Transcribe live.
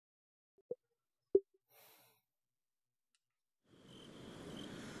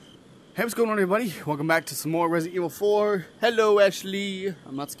Hey, what's going on, everybody? Welcome back to some more Resident Evil 4. Hello, Ashley.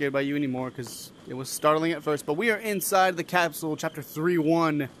 I'm not scared by you anymore because it was startling at first, but we are inside the capsule, chapter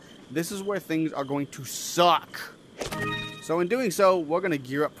 3-1. This is where things are going to suck. So in doing so, we're going to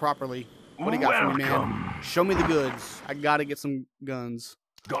gear up properly. What do you got for me, man? Show me the goods. I gotta get some guns.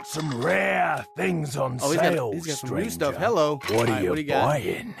 Got some rare things on sale, he's got some stranger. new stuff. Hello. What are you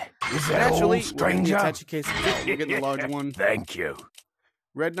buying? Is that all, stranger? We're getting the large one. Thank you.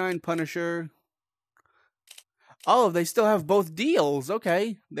 Red 9 Punisher. Oh, they still have both deals.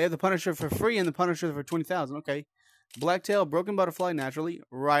 Okay. They have the Punisher for free and the Punisher for 20,000. Okay. Blacktail, Broken Butterfly, naturally.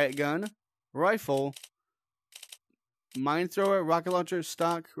 Riot Gun. Rifle. Mine Thrower, Rocket Launcher,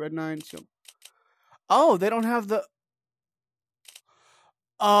 Stock, Red 9. Oh, they don't have the...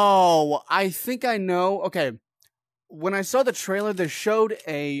 Oh, I think I know. Okay. When I saw the trailer, they showed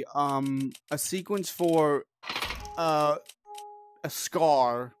a sequence for a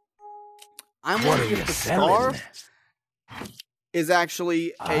scar. I'm wondering if the scar is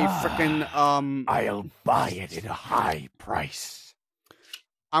actually a freaking I'll buy it at a high price.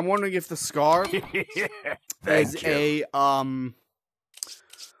 I'm wondering if the scar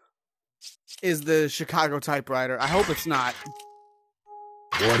is the Chicago typewriter. I hope it's not.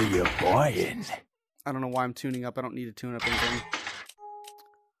 What are you buying? I don't know why I'm tuning up. I don't need to tune up anything.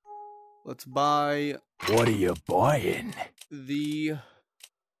 Let's buy... What are you buying? The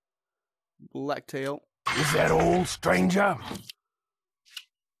Blacktail. Is that all, stranger?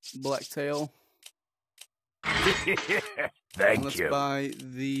 Blacktail. Thank you. Let's buy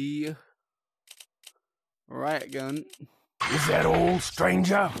the Riot Gun. Is that all,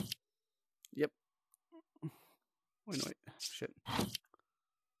 stranger? Yep. Wait. Shit.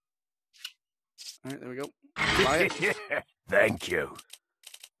 Alright, there we go. Buy it. Thank you.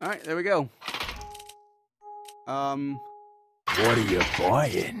 Alright, there we go. What are you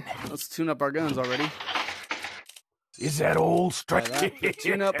buying? Let's tune up our guns already. Is that all, stranger?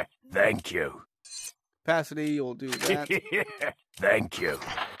 Tune up. Thank you. Capacity, we'll do that. Thank you.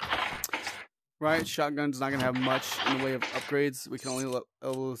 Right, shotgun's not gonna have much in the way of upgrades. We can only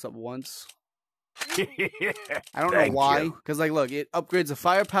level this up once. I don't know why, because like, look, it upgrades the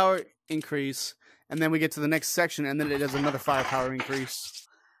firepower increase, and then we get to the next section, and then it does another firepower increase,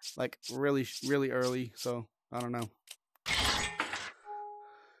 like really early. So I don't know.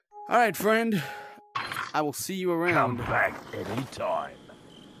 All right, friend. I will see you around. Come back any time.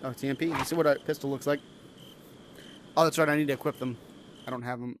 Oh, TMP. Let's see what a pistol looks like. Oh, that's right. I need to equip them. I don't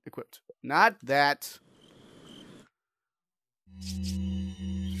have them equipped. Not that.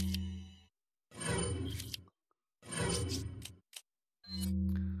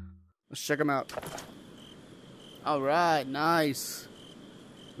 Let's check them out. All right. Nice.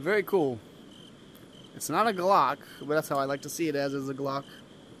 Very cool. It's not a Glock, but that's how I like to see it as, is a Glock.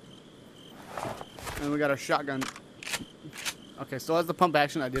 And we got our shotgun. Okay, still has the pump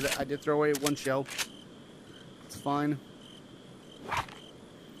action. I did throw away one shell. It's fine.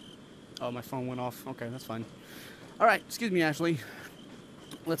 Oh, my phone went off. Okay, that's fine. Alright, excuse me, Ashley.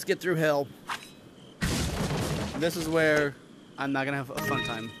 Let's get through hell. This is where I'm not gonna have a fun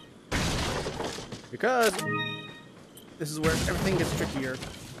time. Because this is where everything gets trickier.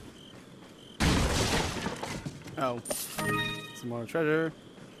 Oh. Some more treasure.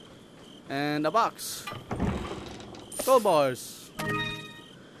 And a box. Gold bars.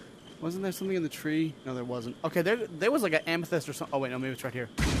 Wasn't there something in the tree? No, there wasn't. Okay, there was like an amethyst or something. Oh, wait, no, maybe it's right here.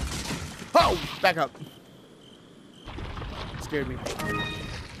 Oh! Back up. Scared me.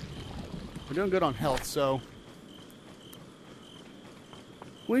 We're doing good on health, so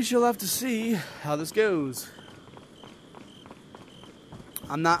we shall have to see how this goes.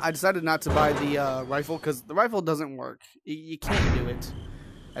 I decided not to buy the rifle because the rifle doesn't work. You can't do it.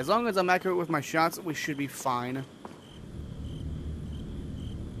 As long as I'm accurate with my shots, we should be fine.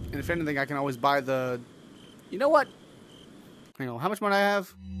 And if anything, I can always buy the... You know what? Hang on, how much money I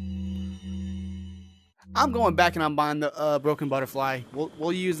have? I'm going back and I'm buying the Broken Butterfly.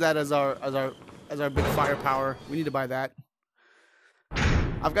 We'll use that as our big firepower. We need to buy that.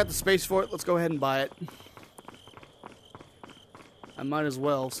 I've got the space for it. Let's go ahead and buy it. I might as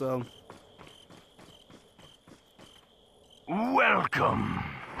well, so... Welcome.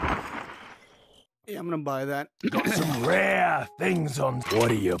 Yeah, I'm gonna buy that. Got some rare things on.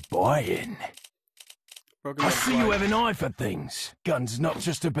 What are you buying? I see you have an eye for things. Gun's not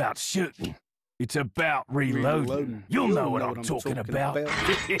just about shooting. It's about reloading. You'll know what I'm talking about.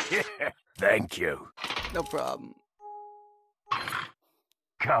 Thank you. No problem.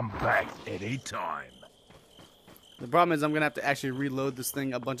 Come back anytime. The problem is I'm gonna have to actually reload this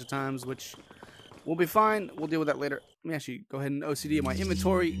thing a bunch of times, which We'll be fine. We'll deal with that later. Let me actually go ahead and OCD in my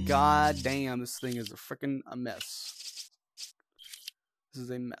inventory. God damn, this thing is a mess. This is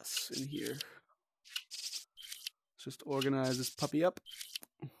a mess in here. Let's just organize this puppy up.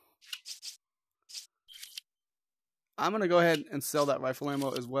 I'm going to go ahead and sell that rifle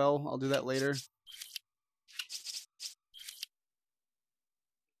ammo as well. I'll do that later.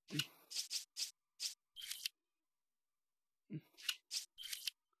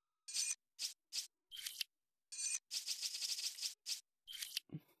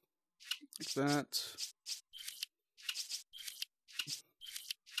 Like that.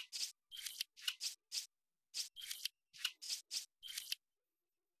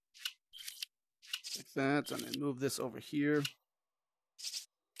 Like that. And then move this over here.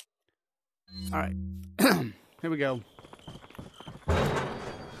 Alright. Here we go.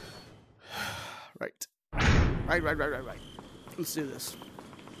 Right. Right. Let's do this.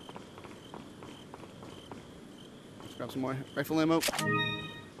 Let's grab some more rifle ammo.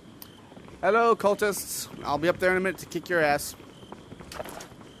 Hello, cultists. I'll be up there in a minute to kick your ass.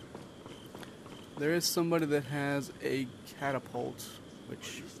 There is somebody that has a catapult,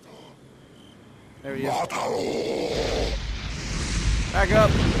 which... There he is. Back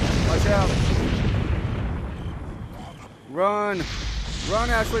up. Watch out. Run. Run,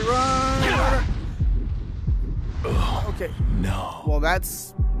 Ashley, run! Okay. No. Well,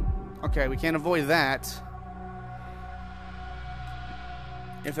 that's... Okay, we can't avoid that.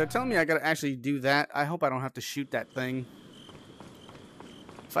 If they're telling me I gotta actually do that, I hope I don't have to shoot that thing.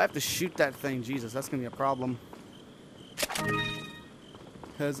 If I have to shoot that thing, Jesus, that's gonna be a problem.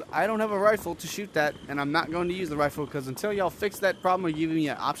 Because I don't have a rifle to shoot that, and I'm not going to use the rifle, because until y'all fix that problem or give me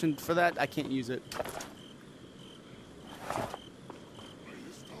an option for that, I can't use it.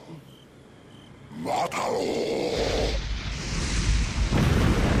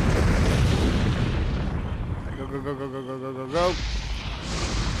 Go.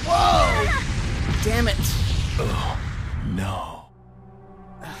 Whoa! Damn it. Oh, no.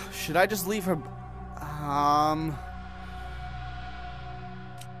 Should I just leave her?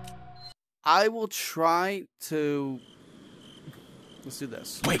 I will try to... Let's do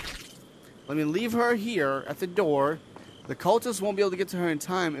this. Wait. Let me leave her here at the door. The cultists won't be able to get to her in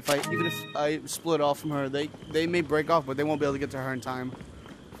time even if I split off from her. They may break off, but they won't be able to get to her in time.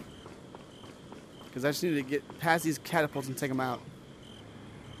 Because I just need to get past these catapults and take them out.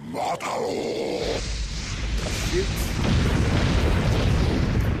 Shoot.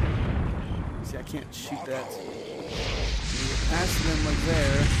 See, I can't shoot that. Get past them like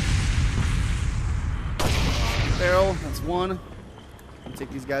there. Barrel, that's one. I'll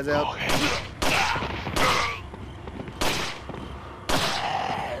take these guys out.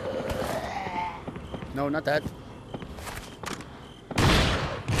 No, not that.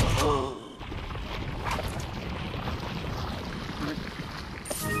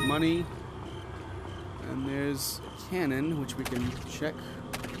 Money. And there's a cannon, which we can check.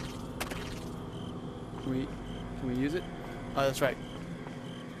 Can we use it? Oh, that's right.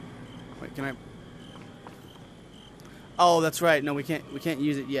 Wait, can I? Oh, that's right. No, we can't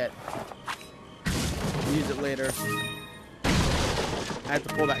use it yet. We'll use it later. I have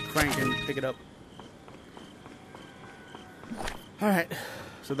to pull that crank and pick it up. Alright.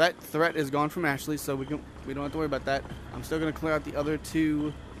 So that threat is gone from Ashley, so we don't have to worry about that. I'm still gonna clear out the other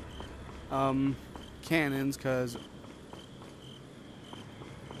two cannons, cause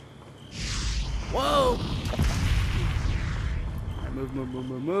whoa! Alright,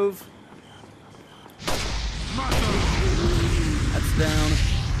 move. That's down.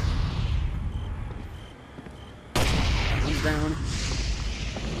 That one's down.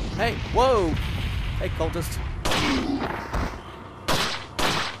 Hey, whoa! Hey, cultist.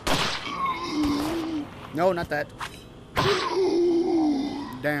 No, not that.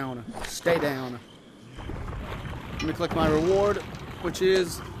 Down. Stay down. Let me collect my reward, which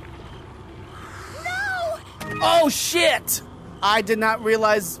is... No! Oh, shit! I did not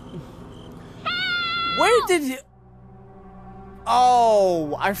realize... Where did you...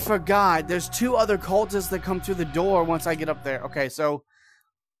 Oh, I forgot. There's two other cultists that come through the door once I get up there. Okay, so...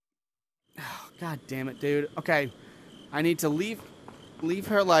 Oh, God damn it, dude. Okay, I need to leave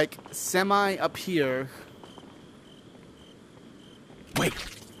her, like, semi up here. Wait.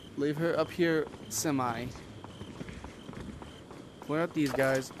 Leave her up here semi. Clear out these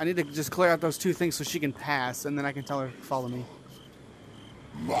guys. I need to just clear out those two things so she can pass, and then I can tell her, follow me.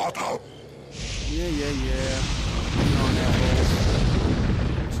 Yeah. Come on, assholes.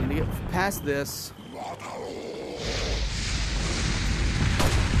 Just need to get past this.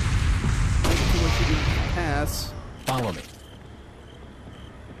 Where she can pass. Follow me.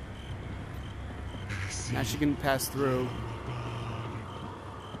 Now she can pass through.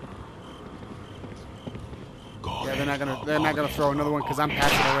 Yeah, they're not gonna throw another one because I'm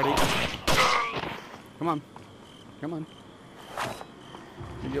past it already. Come on. Come on.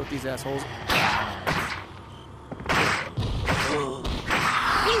 Deal with these assholes.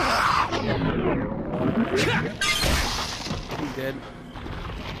 He's dead.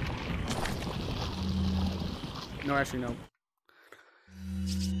 No, actually, no.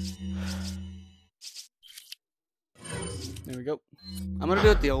 There we go. I'm gonna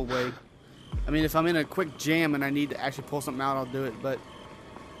do it the old way. I mean, if I'm in a quick jam and I need to actually pull something out, I'll do it. But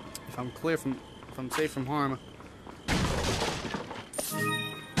if I'm clear from, if I'm safe from harm,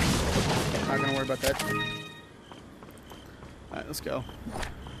 not gonna worry about that. All right, let's go.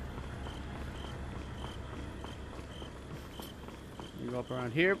 We go up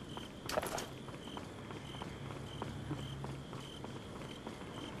around here.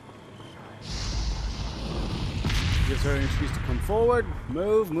 Gives her an excuse to come forward.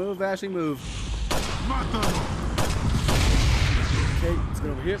 Move, move, Ashley, move. Okay, let's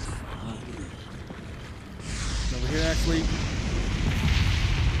go over here. Over here, actually.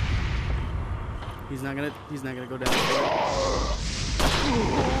 He's not gonna go down.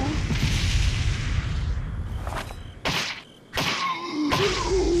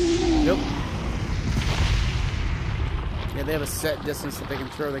 Nope. Yeah, they have a set distance that they can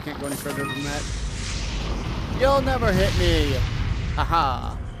throw. They can't go any further than that. You'll never hit me.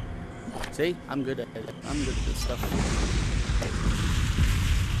 Haha. See? I'm good at it. I'm good at this stuff.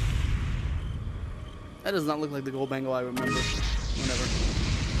 That does not look like the gold bangle I remember. Whatever.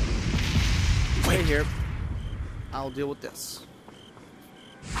 Wait here. I'll deal with this.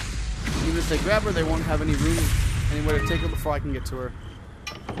 Even if they grab her, they won't have any room, anywhere to take her before I can get to her.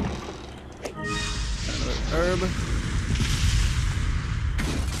 Another herb.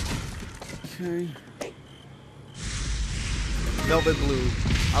 Okay. Velvet blue.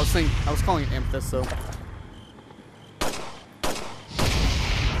 I was calling it amethyst, so.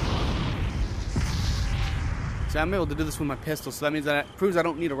 See, I'm able to do this with my pistol, so that means that proves I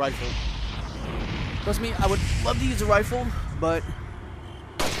don't need a rifle. Trust me, I would love to use a rifle, but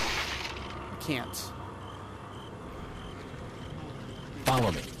I can't.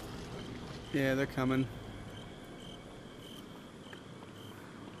 Follow me. Yeah, they're coming.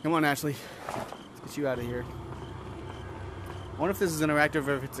 Come on, Ashley. Let's get you out of here. I wonder if this is interactive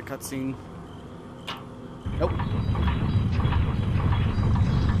or if it's a cutscene. Nope.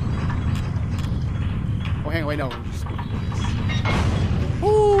 Oh, hang on, wait, no.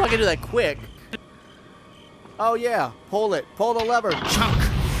 Ooh, I can do that quick. Oh, yeah. Pull it. Pull the lever. Chunk.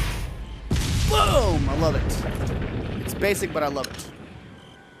 Boom! I love it. It's basic, but I love it.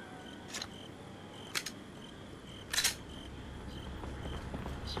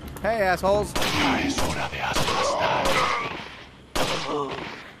 Hey, assholes.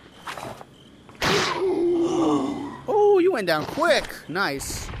 Oh, you went down quick.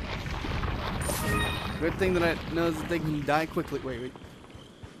 Nice. Good thing that I know that they can die quickly. Wait.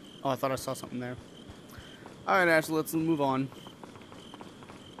 Oh, I thought I saw something there. Alright, Ashley, let's move on.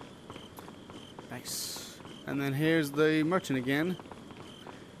 Nice. And then here's the merchant again,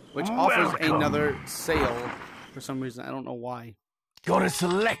 which offers another sale for some reason. I don't know why. Got a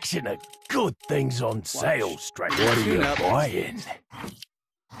selection of good things on sale, stranger. What are you buying?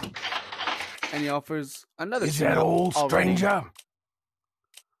 And he offers another. Is that all, stranger?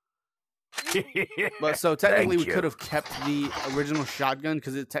 But so technically we could have kept the original shotgun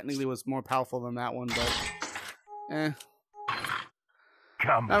because it technically was more powerful than that one, but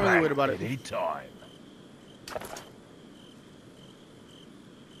Come not really worried about it. Anytime.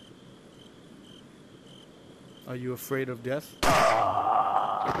 Are you afraid of death?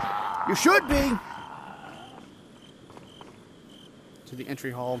 You should be! To the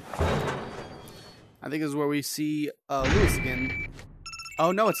entry hall. I think this is where we see Louis again.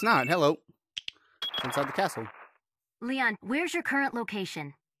 Oh, no, it's not. Hello. It's inside the castle. Leon, where's your current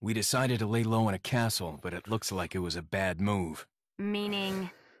location? We decided to lay low in a castle, but it looks like it was a bad move.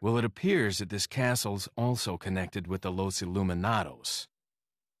 Meaning? Well, it appears that this castle's also connected with the Los Illuminados.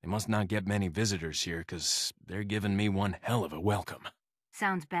 They must not get many visitors here, because they're giving me one hell of a welcome.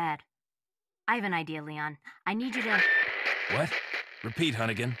 Sounds bad. I have an idea, Leon. I need you to... What? Repeat,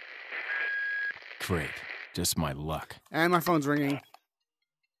 Hunnigan. Great. Just my luck. And my phone's ringing.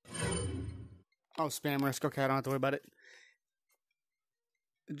 Oh, spam risk. Okay, I don't have to worry about it.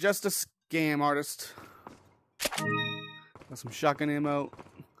 Just a scam artist. Got some shotgun ammo.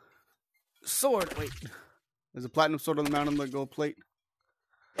 Sword. Wait. There's a platinum sword on the mountain with a gold plate.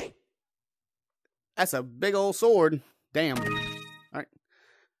 That's a big old sword. Damn. Alright.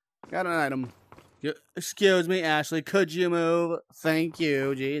 Got an item. Excuse me, Ashley. Could you move? Thank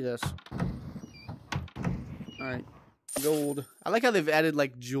you, Jesus. Alright. Gold. I like how they've added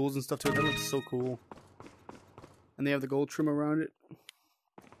like jewels and stuff to it. That looks so cool. And they have the gold trim around it.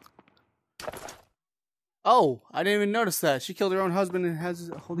 Oh, I didn't even notice that. She killed her own husband and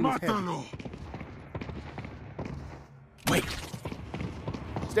has holding his head. Wait.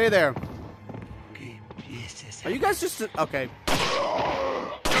 Stay there. Are you guys just... Okay.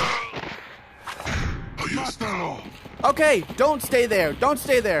 Okay, don't stay there. Don't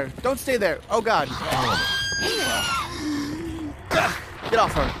stay there. Don't stay there. Oh, God. Get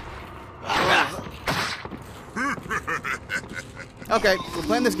off her. Okay, we're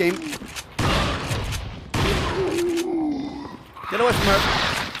playing this game. Get away from her.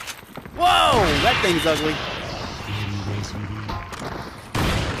 Whoa! That thing's ugly.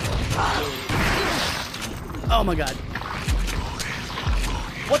 Oh my God.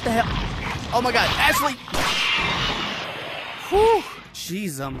 What the hell? Oh my God, Ashley! Whew!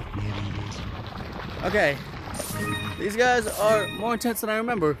 Jeez, Okay. These guys are more intense than I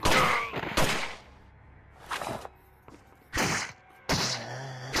remember.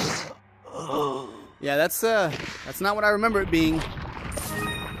 Yeah, that's not what I remember it being.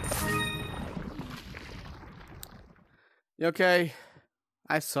 You okay?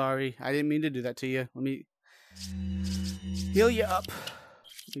 I'm sorry. I didn't mean to do that to you. Let me heal you up.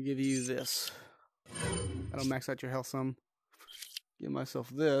 Let me give you this. That'll max out your health some. Give myself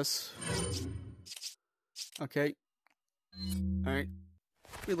this. Okay. Alright.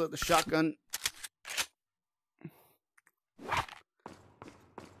 Reload the shotgun.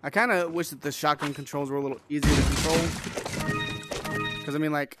 I kind of wish that the shotgun controls were a little easier to control. Because, I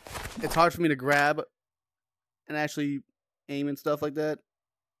mean, like, it's hard for me to grab and actually aim and stuff like that.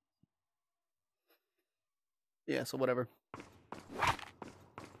 Yeah, so whatever.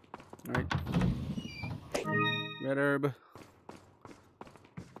 Alright. Red herb.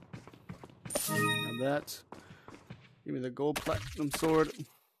 Have that. Give me the gold platinum sword.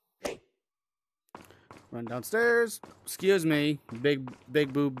 Run downstairs. Excuse me, big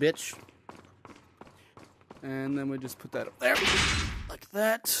boob bitch. And then we just put that up there. Like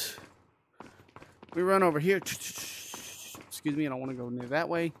that. We run over here. Excuse me, I don't want to go near that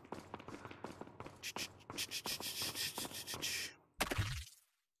way.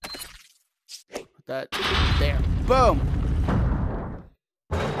 Put that there. Boom!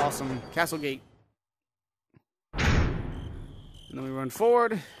 Awesome. Castle gate. And then we run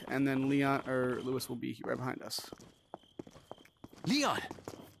forward, and then Lewis will be right behind us. Leon!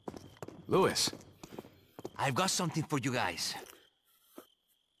 Lewis. I've got something for you guys.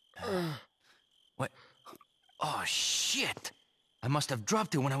 What? Oh, shit! I must have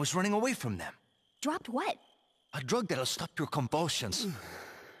dropped it when I was running away from them. Dropped what? A drug that'll stop your convulsions.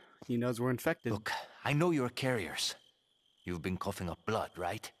 He knows we're infected. Look, I know you're carriers. You've been coughing up blood,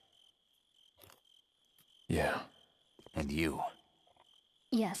 right? Yeah. And you?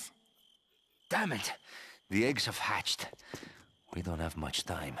 Yes. Damn it! The eggs have hatched. We don't have much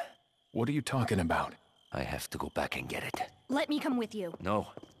time. What are you talking about? I have to go back and get it. Let me come with you. No.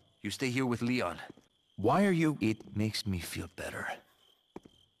 You stay here with Leon. Why are you... It makes me feel better.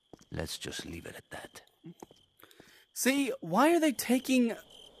 Let's just leave it at that. See, why are they taking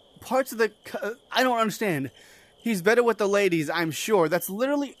parts of the... I don't understand. He's better with the ladies, I'm sure. That's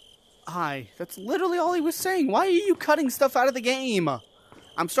literally... Hi. That's literally all he was saying. Why are you cutting stuff out of the game?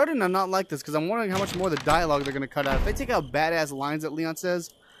 I'm starting to not like this because I'm wondering how much more of the dialogue they're going to cut out. If they take out badass lines that Leon says,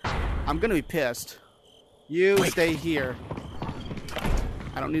 I'm going to be pissed. You stay here.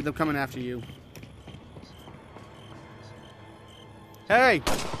 I don't need them coming after you. Hey!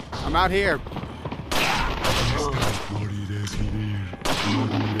 I'm out here.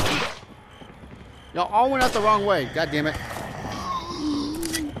 Y'all all went out the wrong way. God damn it.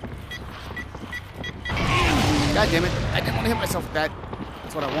 God damn it. I didn't want to hit myself with that.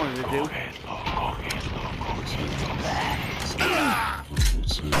 That's what I wanted to do.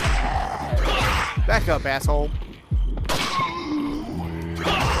 Back up, asshole.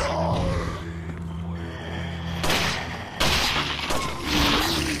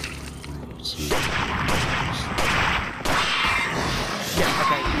 Shit,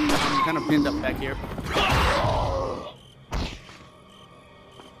 okay. I'm kind of pinned up back here.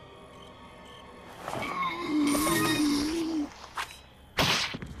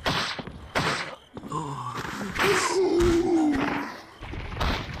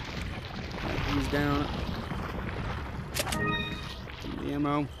 Down. The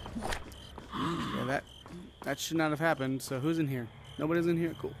ammo. Yeah, that should not have happened. So who's in here? Nobody's in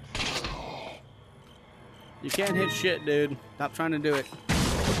here? Cool. You can't hit shit, dude. Stop trying to do it.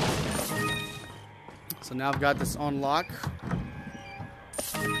 So now I've got this on lock.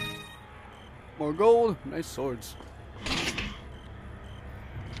 More gold. Nice swords.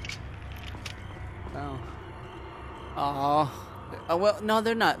 Oh. Aw. Oh, well, no,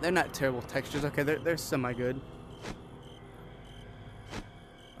 they're not. They're not terrible textures. Okay, they're semi-good.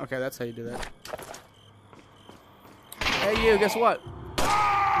 Okay, that's how you do that. Hey, you, guess what?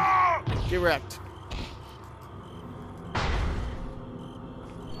 Get wrecked.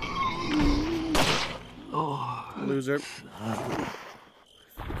 Oh, loser.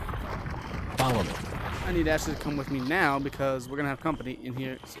 Follow me. I need Ashley to come with me now because we're gonna have company in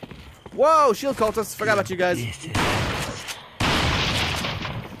here. Whoa, shield cultists! Forgot about you guys.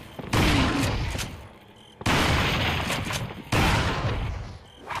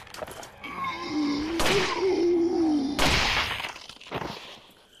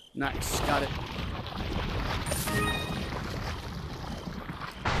 Nice, got it.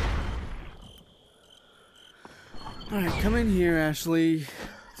 Alright, come in here, Ashley.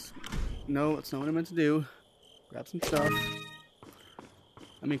 No, that's not what I meant to do. Grab some stuff.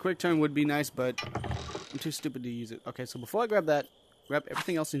 I mean, quick turn would be nice, but I'm too stupid to use it. Okay, so before I grab that, grab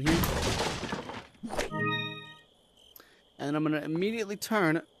everything else in here. And I'm going to immediately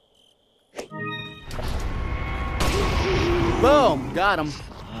turn. Boom! Got him.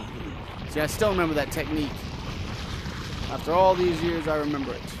 See, I still remember that technique. After all these years, I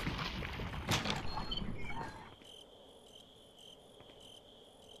remember it.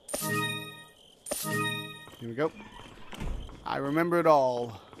 Here we go. I remember it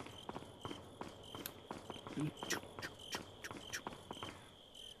all.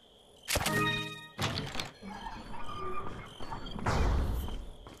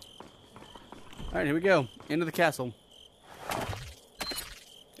 Alright, here we go. Into the castle.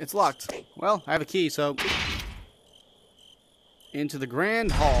 It's locked. Well, I have a key, so... Into the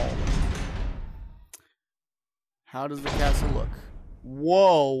Grand Hall. How does the castle look?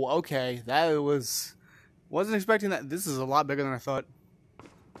 Whoa, okay. That was... Wasn't expecting that. This is a lot bigger than I thought.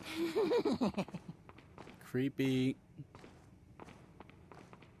 Creepy.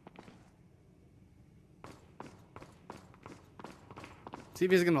 See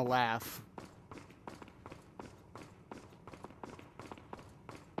if he's gonna laugh.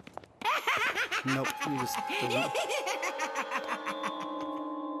 Nope, he just doesn't.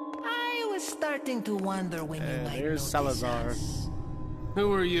 I was starting to wonder when you might there's Salazar. us.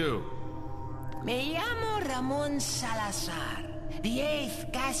 Who are you? Me llamo Ramon Salazar, the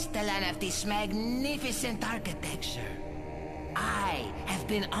 8th Castellan of this magnificent architecture. I have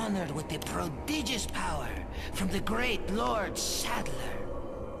been honored with the prodigious power from the great Lord Sadler.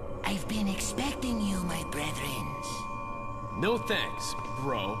 I've been expecting you, my brethrens. No thanks,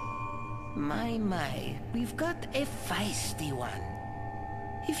 bro. My, we've got a feisty one.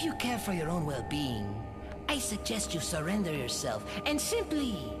 If you care for your own well-being, I suggest you surrender yourself and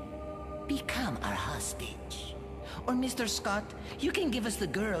simply become our hostage. Or Mr. Scott, you can give us the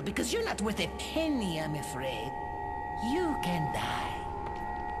girl because you're not worth a penny, I'm afraid. You can die.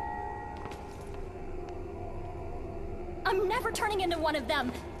 I'm never turning into one of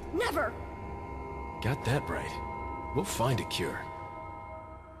them. Never. Got that right. We'll find a cure.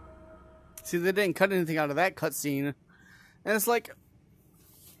 See, they didn't cut anything out of that cutscene. And it's like...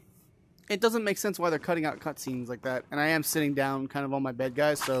 It doesn't make sense why they're cutting out cutscenes like that. And I am sitting down kind of on my bed,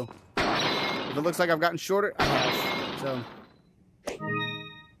 guys, so... If it looks like I've gotten shorter, I have. So...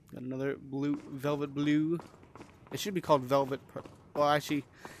 Got another blue, velvet blue. It should be called velvet... Well, actually...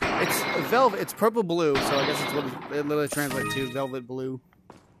 It's velvet, it's purple blue, so I guess it's what it literally translates to, velvet blue.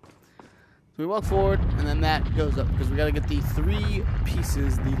 So we walk forward, and then that goes up, because we gotta get the 3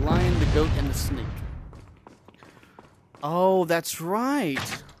 pieces, the lion, the goat, and the snake. Oh, that's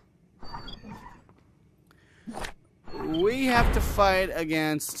right! We have to fight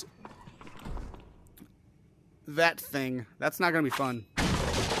against that thing. That's not gonna be fun.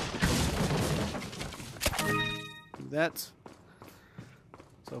 That.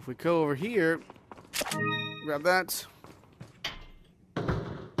 So if we go over here, grab that.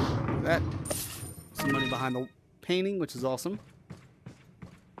 That. Some money behind the painting, which is awesome.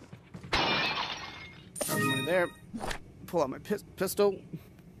 Grab the money there. Pull out my pistol.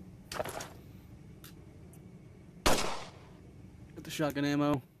 Get the shotgun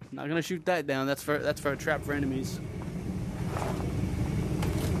ammo. Not gonna shoot that down. That's for a trap for enemies.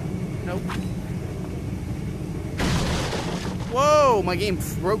 Nope. Whoa! My game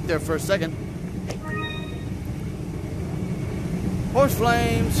broke there for a second. Horse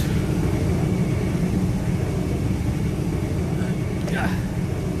flames. Got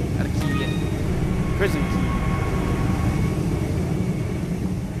a key. Prison key.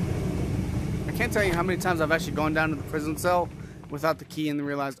 I can't tell you how many times I've actually gone down to the prison cell without the key and then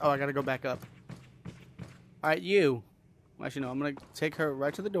realized, oh, I gotta go back up. Alright, you. Actually, no, I'm gonna take her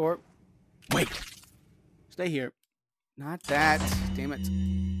right to the door. Wait. Stay here. Not that. Damn it.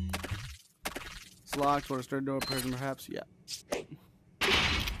 It's locked. Or a sturdy door, prison, perhaps. Yeah.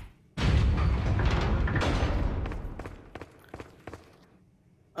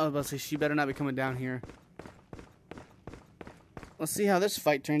 I was about to say, she better not be coming down here. Let's see how this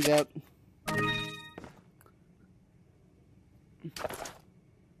fight turns out.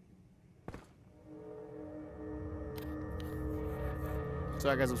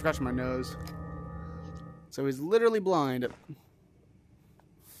 Sorry guys, I'm scratching my nose. So he's literally blind.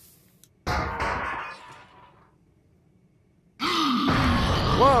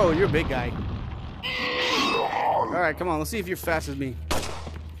 Whoa, you're a big guy. Alright, come on, let's see if you're fast as me.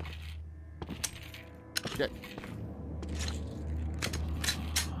 Okay.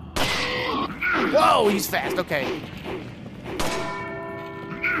 Whoa, he's fast, okay.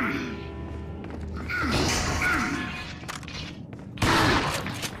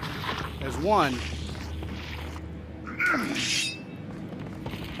 There's one.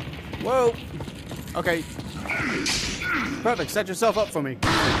 Whoa. Okay. Perfect. Set yourself up for me.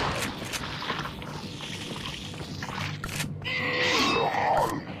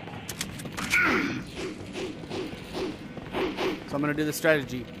 So I'm going to do the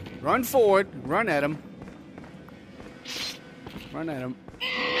strategy. Run forward. Run at him. Run at him.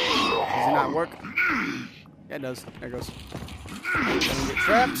 Does it not work? Yeah, it does. There it goes. Doesn't get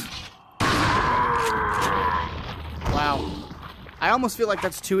trapped. Wow. I almost feel like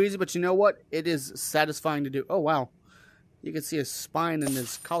that's too easy, but you know what? It is satisfying to do. Oh, wow. You can see his spine and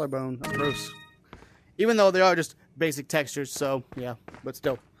his collarbone. Oh, gross. Even though they are just basic textures, so, yeah. But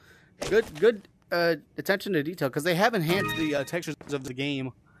still. Good attention to detail, because they have enhanced the textures of the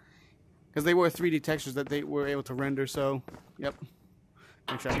game. Because they were 3D textures that they were able to render, so, yep.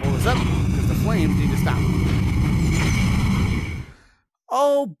 Make sure I pull this up, because the flames need to stop.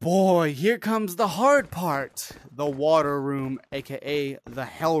 Oh boy, here comes the hard part. The water room, aka the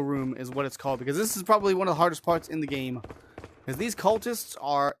hell room is what it's called. Because this is probably one of the hardest parts in the game. Because these cultists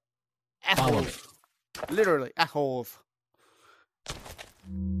are assholes. Literally, assholes.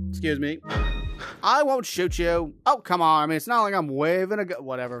 Excuse me. I won't shoot you. Oh, come on. I mean, it's not like I'm waving a gun.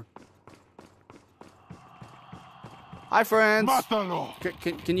 Whatever. Hi, friends.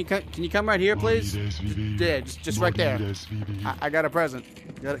 Can you come right here, please? Yeah, just right there. I got a present.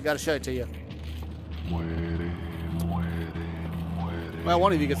 Gotta show it to you. Well,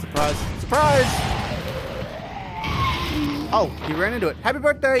 one of you gets the prize. Surprise! Oh, he ran into it. Happy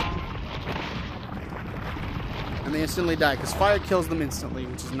birthday! And they instantly die, because fire kills them instantly,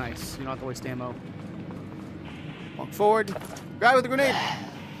 which is nice. You don't have to waste ammo. Walk forward. Grab with the grenade.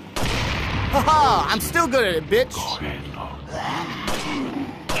 Haha! I'm still good at it, bitch!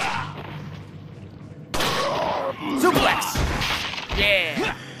 Suplex!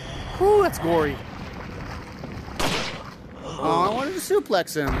 Yeah! Whew, that's gory. Oh, I wanted to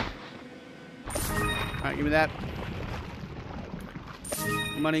suplex him. Alright, give me that.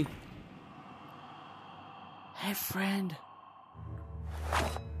 Money. Hey, friend.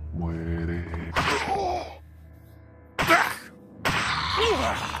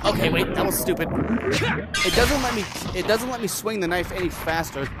 Okay, wait, that was stupid. It doesn't let me swing the knife any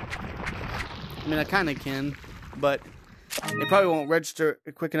faster. I mean, I kind of can, but it probably won't register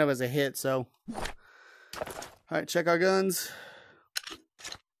quick enough as a hit, so. Alright, check our guns.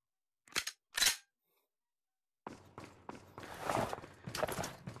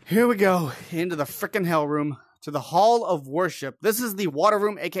 Here we go, into the frickin' hell room, to the Hall of Worship. This is the water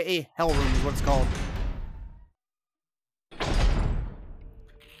room, aka hell room is what it's called.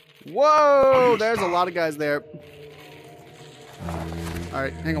 Whoa, there's a lot of guys there.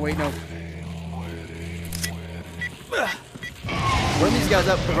 Alright, hang on, wait, no. Run these guys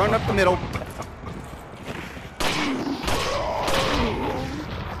up, run up the middle.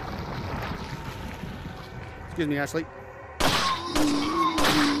 Excuse me, Ashley.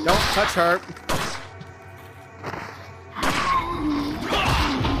 Don't touch her.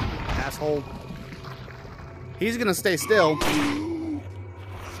 Asshole. He's gonna stay still.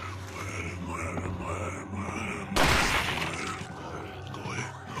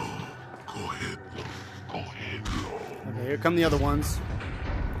 Okay, here come the other ones.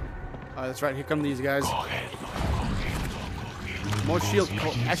 Oh, that's right, here come these guys. More shield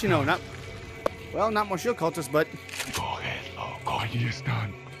cultists. Actually, no, not... Well, not more shield cultists, but...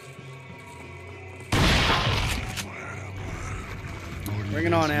 Bring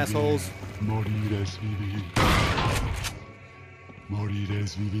it on, assholes. Morir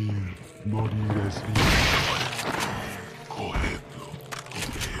es vivir. Morir es vivir.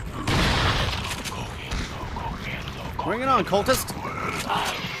 Bring it on, cultist.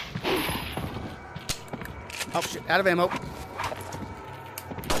 Oh shit, out of ammo.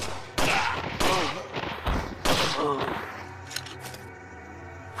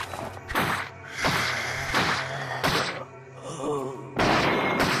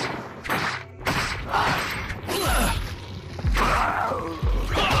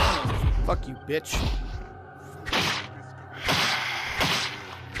 Fuck you, bitch.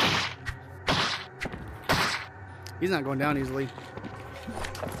 He's not going down easily.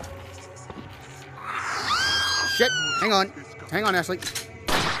 Shit. Hang on. Hang on, Ashley.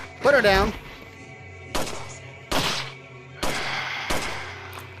 Put her down.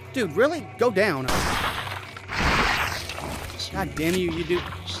 Dude, really? Go down. God damn you, you do.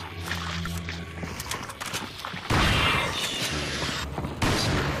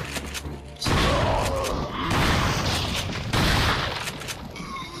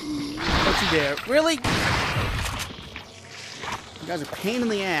 Don't you dare. Really? You guys are a pain in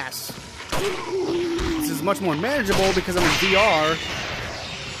the ass. This is much more manageable because I'm in VR.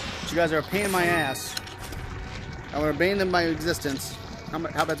 But you guys are a pain in my ass. I will abandon my existence. How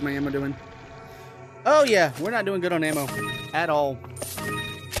bad's my ammo doing? Oh yeah, we're not doing good on ammo at all.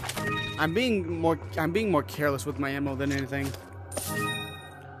 I'm being more careless with my ammo than anything.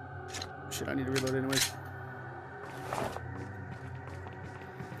 Shit, I need to reload anyways.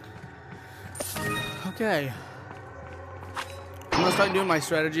 Okay. I'm gonna start doing my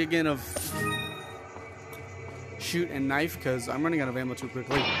strategy again of shoot and knife because I'm running out of ammo too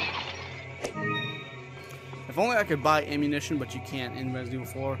quickly. If only I could buy ammunition, but you can't in Resident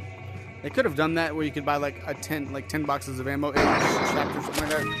Evil 4. They could have done that where you could buy like 10 boxes of ammo in chapter or something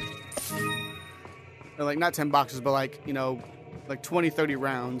like that. Or like not 10 boxes, but like, you know, like 20, 30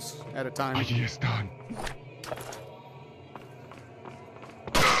 rounds at a time.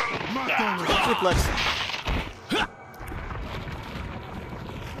 Suplex.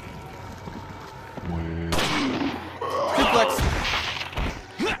 Suplex.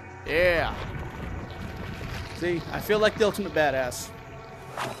 Yeah. See, I feel like the ultimate badass.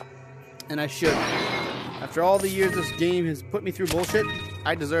 And I should. After all the years this game has put me through bullshit,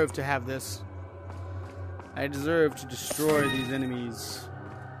 I deserve to have this. I deserve to destroy these enemies.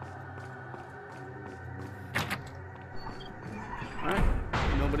 Alright.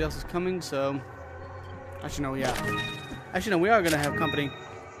 Nobody else is coming, so... Actually, no, yeah. Actually, no, we are going to have company.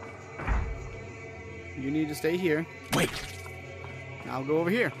 You need to stay here. Wait. I'll go over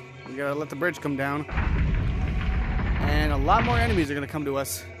here. We gotta let the bridge come down. And a lot more enemies are gonna come to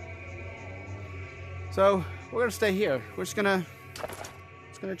us. So, we're gonna stay here. We're just gonna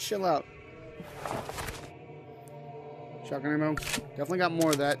chill out. Shotgun ammo. Definitely got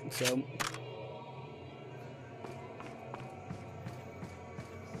more of that, so...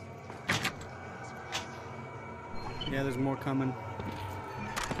 Yeah, there's more coming.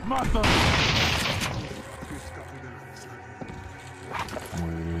 Mata!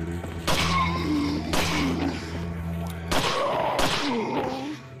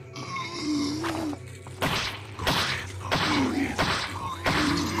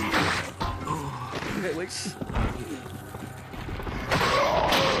 Okay, wait.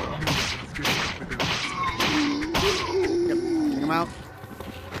 Yep, take him out.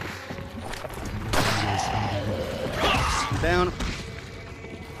 Down.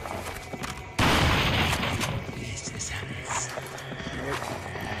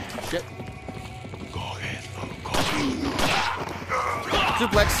 Shit.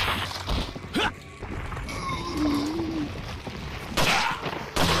 Suplex.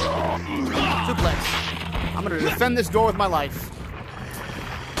 Suplex. I'm gonna defend this door with my life.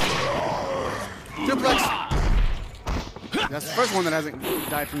 Suplex. That's the first one that hasn't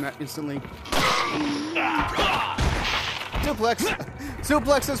died from that instantly. Suplex.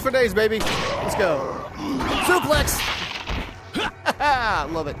 Suplexes for days, baby. Let's go. Suplex.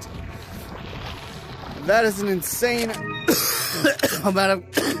 Love it. That is an insane amount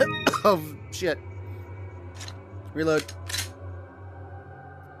of shit. Reload.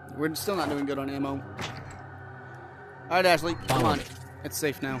 We're still not doing good on ammo. Alright, Ashley, come on. It's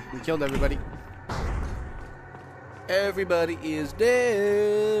safe now. We killed everybody. Everybody is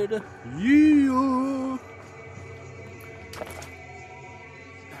dead. Yeah. Oh,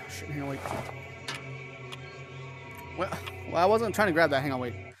 shit, hang on, wait. Well, I wasn't trying to grab that. Hang on,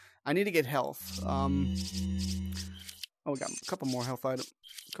 wait. I need to get health. Oh, we got a couple more health items.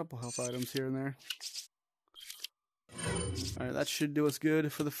 A couple health items here and there. All right, that should do us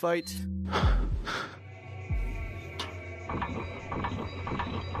good for the fight.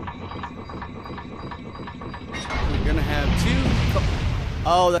 We're gonna have two.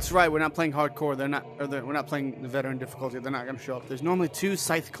 Oh, that's right. We're not playing hardcore. They're not. We're not playing the veteran difficulty. They're not gonna show up. There's normally 2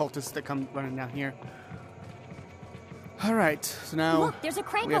 scythe cultists that come running down here. All right. So now Look, there's a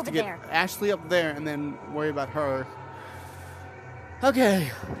crank we have over to get there. Ashley up there and then worry about her.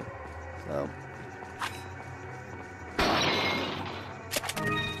 Okay. So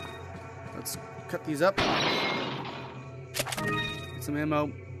let's cut these up. Get some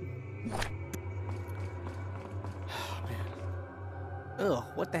ammo. Oh, man. Ugh,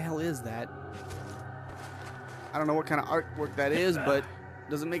 what the hell is that? I don't know what kind of artwork that is, but it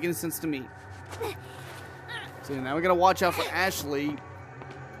doesn't make any sense to me. So now we gotta watch out for Ashley.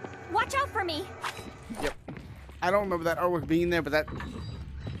 Watch out for me. Yep. I don't remember that artwork being there, but that...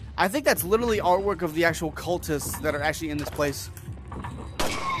 I think that's literally artwork of the actual cultists that are actually in this place.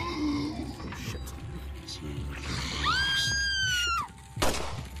 Shit.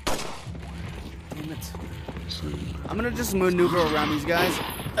 Damn it. I'm gonna just maneuver around these guys.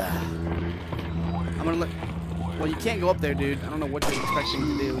 I'm gonna let... Well, you can't go up there, dude. I don't know what you're expecting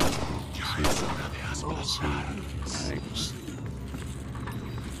to do. Alright.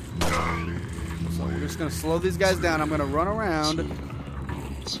 So we're just gonna slow these guys down. I'm gonna run around.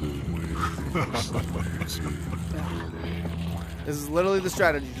 This is literally the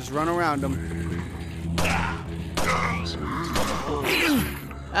strategy. Just run around them.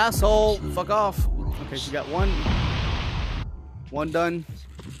 Asshole! Fuck off. Okay, so you got one. One done.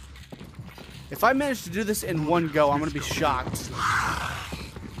 If I manage to do this in one go, I'm gonna be shocked.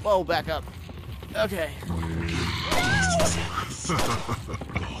 Whoa, back up. Okay.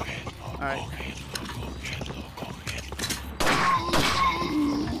 Alright.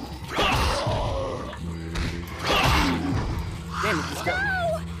 Damn it, this guy.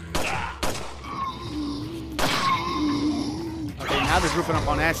 Okay, now they're grouping up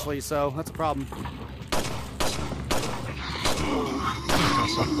on Ashley, so that's a problem.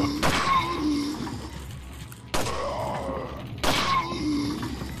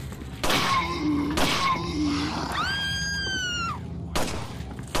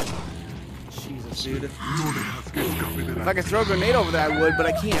 Jesus, dude. If I could throw a grenade over there, I would, but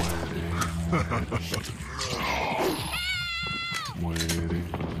I can't.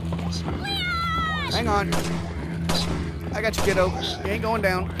 Hang on. I got you, kiddo. You ain't going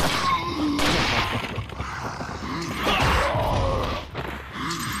down.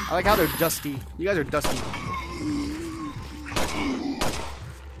 I like how they're dusty. You guys are dusty.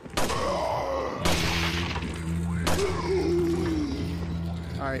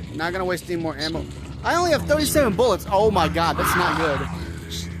 Alright, not gonna waste any more ammo. I only have 37 bullets. Oh my god, that's not good.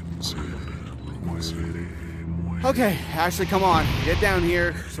 Okay, Ashley, come on. Get down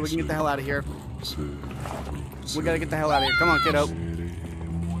here so we can get the hell out of here. We gotta get the hell out of here. Come on, kiddo.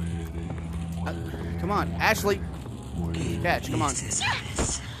 Come on, Ashley. Catch, come on.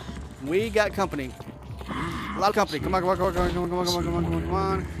 We got company. A lot of company. Come on, come on, come on, come on, come on, come on, come on, come on, come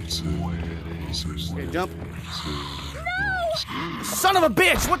on. Okay, jump. No! Son of a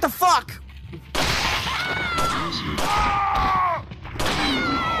bitch! What the fuck?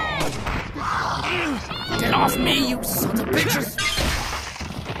 Get off me, you sons of bitches!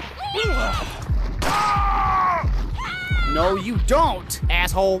 No, you don't,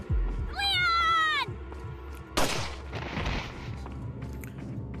 asshole! Leon!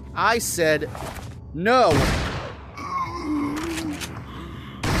 I said no.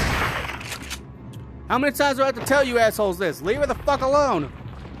 How many times do I have to tell you assholes this? Leave her the fuck alone.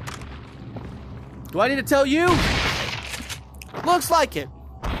 Do I need to tell you? Looks like it.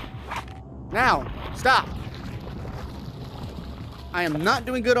 Now, stop. I am not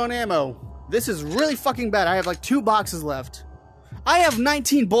doing good on ammo. This is really fucking bad. I have like 2 boxes left. I have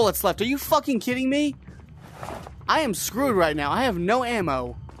 19 bullets left. Are you fucking kidding me? I am screwed right now. I have no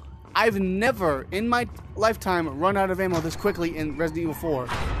ammo. I've never in my lifetime run out of ammo this quickly in Resident Evil 4.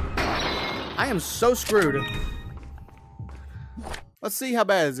 I am so screwed. Let's see, how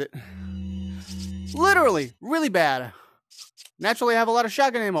bad is it? Literally, really bad. Naturally, I have a lot of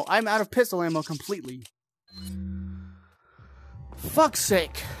shotgun ammo. I'm out of pistol ammo completely. Fuck's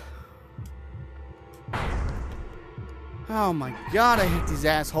sake. Oh my god, I hate these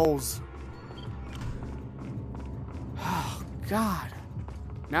assholes. Oh god.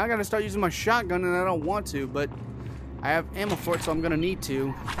 Now I gotta start using my shotgun and I don't want to, but I have ammo for it, so I'm gonna need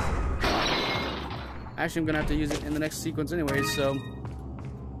to. Actually, I'm gonna have to use it in the next sequence anyways, so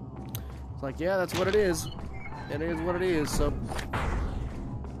it's like, yeah, that's what it is. It is what it is, so.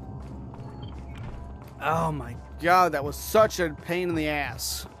 Oh my god, that was such a pain in the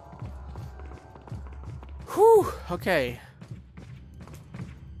ass. Whew, okay.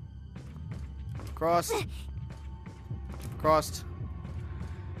 Crossed. Crossed.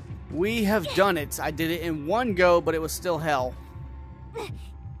 We have done it. I did it in one go, but it was still hell.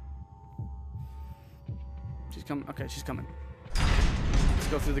 She's coming. Okay, she's coming. Let's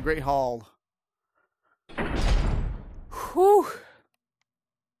go through the Great Hall. Whew.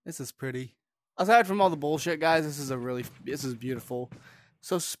 This is pretty. Aside from all the bullshit, guys, this is beautiful.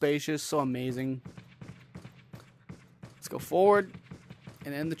 So spacious, so amazing. Let's go forward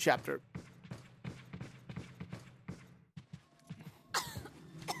and end the chapter.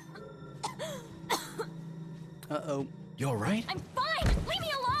 Uh-oh. You all right? I'm fine! Leave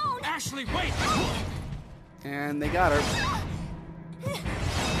me alone! Ashley, wait! And they got her.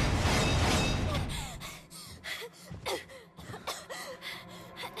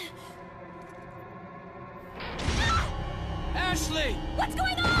 Ashley! What's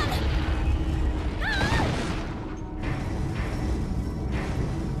going on? Ah!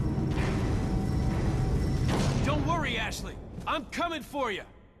 Don't worry, Ashley. I'm coming for you.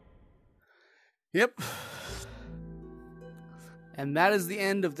 Yep. And that is the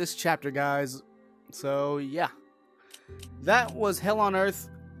end of this chapter, guys. So, yeah. That was Hell on Earth.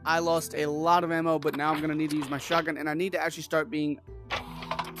 I lost a lot of ammo, but now I'm going to need to use my shotgun. And I need to actually start being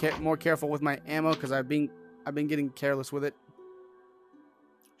more careful with my ammo, because I've been getting careless with it.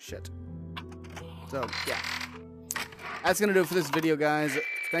 Shit. So, yeah. That's going to do it for this video, guys.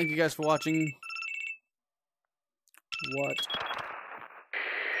 Thank you guys for watching. What?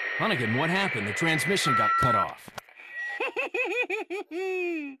 Hunnigan, what happened? The transmission got cut off.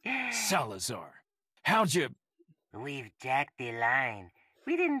 Salazar, how'd you... We've jacked the line.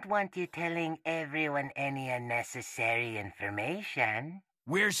 We didn't want you telling everyone any unnecessary information.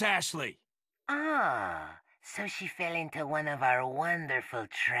 Where's Ashley? Ah, so she fell into one of our wonderful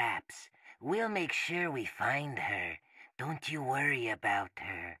traps. We'll make sure we find her. Don't you worry about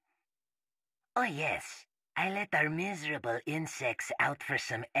her. Oh yes, I let our miserable insects out for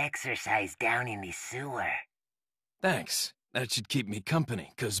some exercise down in the sewer. Thanks. That should keep me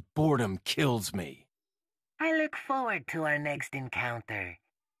company, 'cause boredom kills me. I look forward to our next encounter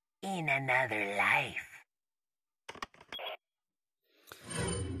in another life.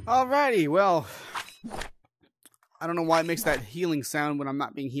 Alrighty, well, I don't know why it makes that healing sound when I'm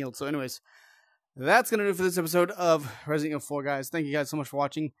not being healed. So anyways, that's going to do it for this episode of Resident Evil 4, guys. Thank you guys so much for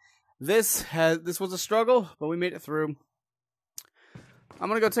watching. This was a struggle, but we made it through. I'm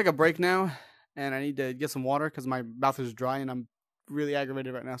going to go take a break now, and I need to get some water because my mouth is dry and I'm really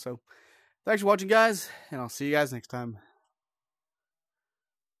aggravated right now. So thanks for watching, guys, and I'll see you guys next time.